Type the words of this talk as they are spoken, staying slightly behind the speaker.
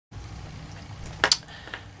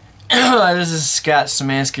This is Scott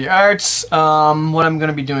Szymanski Arts. What I'm going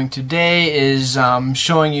to be doing today is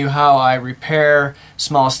showing you how I repair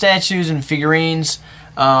small statues and figurines.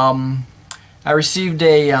 I received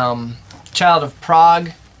a Child of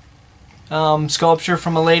Prague sculpture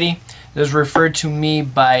from a lady. It was referred to me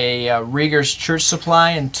by a Rieger's Church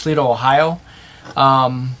Supply in Toledo, Ohio.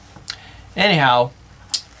 Anyhow,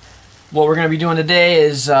 what we're going to be doing today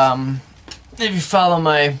is, if you follow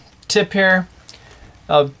my tip here,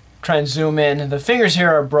 I'll try and zoom in. The fingers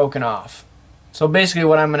here are broken off. So basically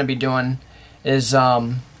what I'm going to be doing is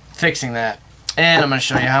fixing that. And I'm going to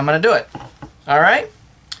show you how I'm going to do it. Alright?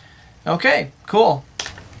 Okay, cool.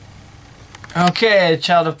 Okay,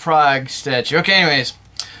 Child of Prague statue. Okay, anyways.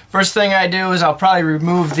 First thing I do is I'll probably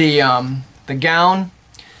remove the gown.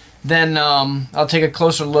 Then I'll take a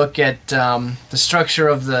closer look at the structure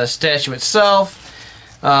of the statue itself.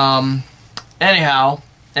 Anyhow,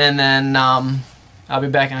 and then I'll be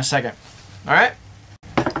back in a second. Alright?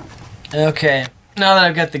 Okay, now that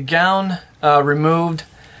I've got the gown removed,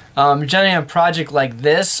 generally on a project like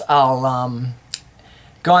this, I'll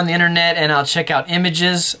go on the internet and I'll check out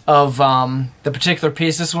images of the particular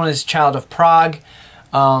piece. This one is Child of Prague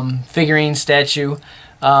figurine statue.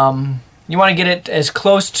 You want to get it as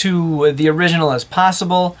close to the original as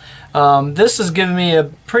possible. This has given me a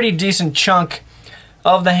pretty decent chunk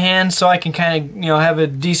of the hand, so I can kind of, have a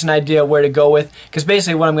decent idea where to go with. Because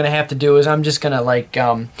basically what I'm going to have to do is I'm just going to like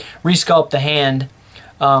resculpt the hand,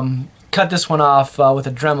 cut this one off with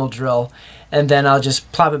a Dremel drill, and then I'll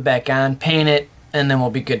just plop it back on, paint it, and then we'll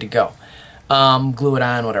be good to go. Glue it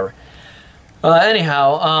on, whatever.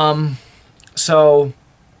 Anyhow, so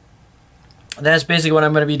that's basically what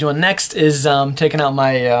I'm going to be doing next is taking out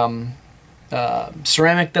my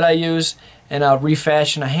ceramic that I use, and I'll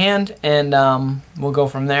refashion a hand, and we'll go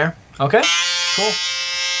from there. Okay? Cool.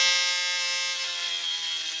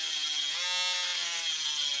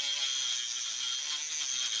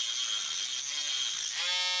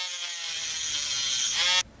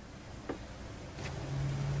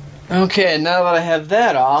 Okay, now that I have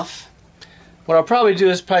that off, what I'll probably do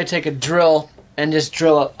is probably take a drill and just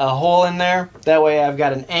drill a hole in there. That way I've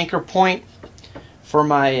got an anchor point for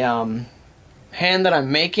my hand that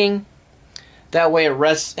I'm making. That way it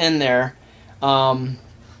rests in there, and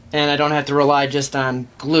I don't have to rely just on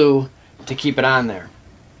glue to keep it on there.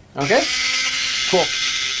 Okay? Cool.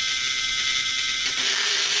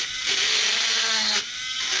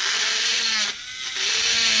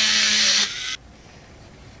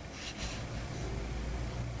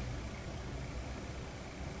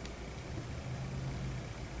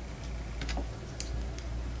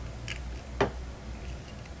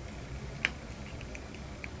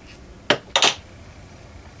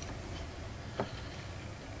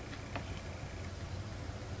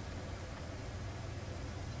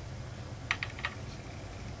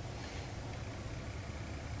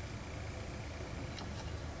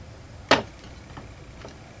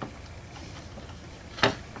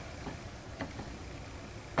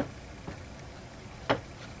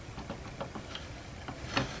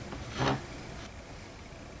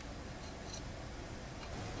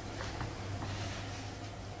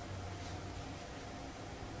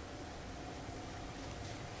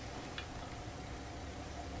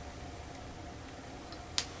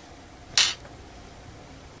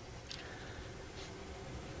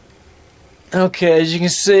 Okay, as you can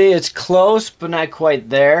see, it's close, but not quite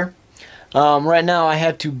there. Right now I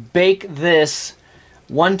have to bake this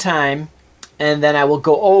one time, and then I will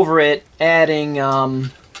go over it, adding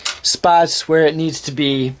spots where it needs to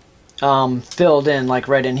be filled in, like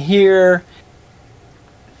right in here.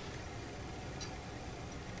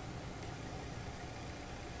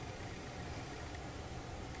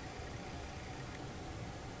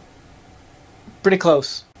 Pretty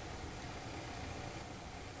close.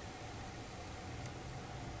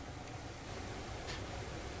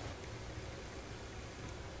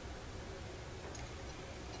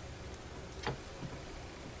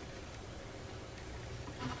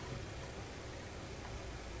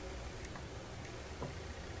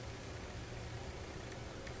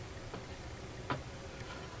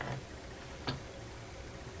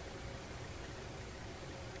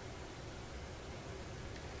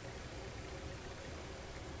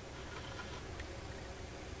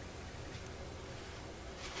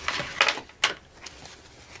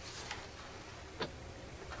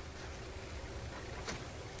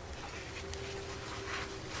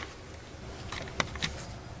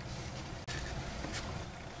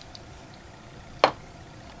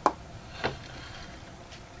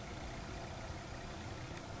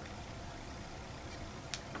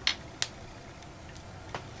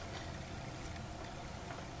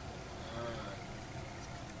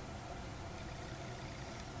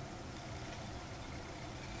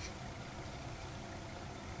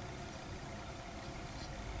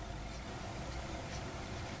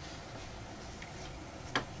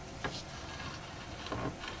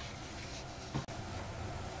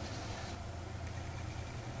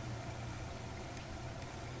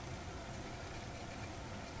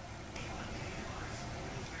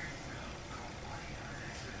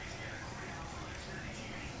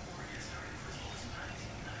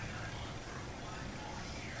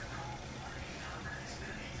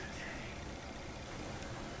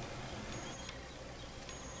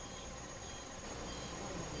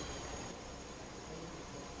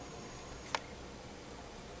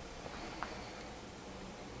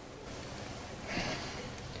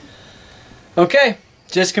 Okay,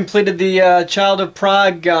 just completed the Child of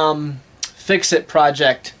Prague Fix-It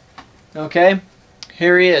project. Okay,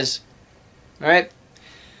 here he is. Alright,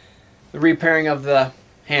 the repairing of the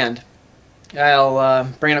hand. I'll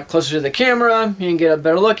bring it up closer to the camera. You can get a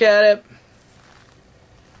better look at it.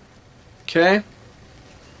 Okay,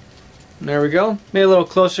 there we go. Maybe a little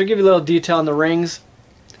closer, give you a little detail on the rings.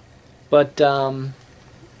 But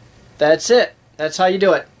that's it. That's how you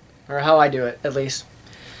do it. Or how I do it, at least.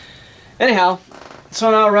 Anyhow,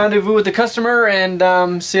 so now I'll rendezvous with the customer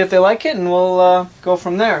and see if they like it, and we'll go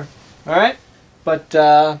from there. Alright? But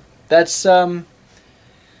that's how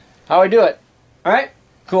I do it. Alright?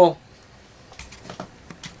 Cool.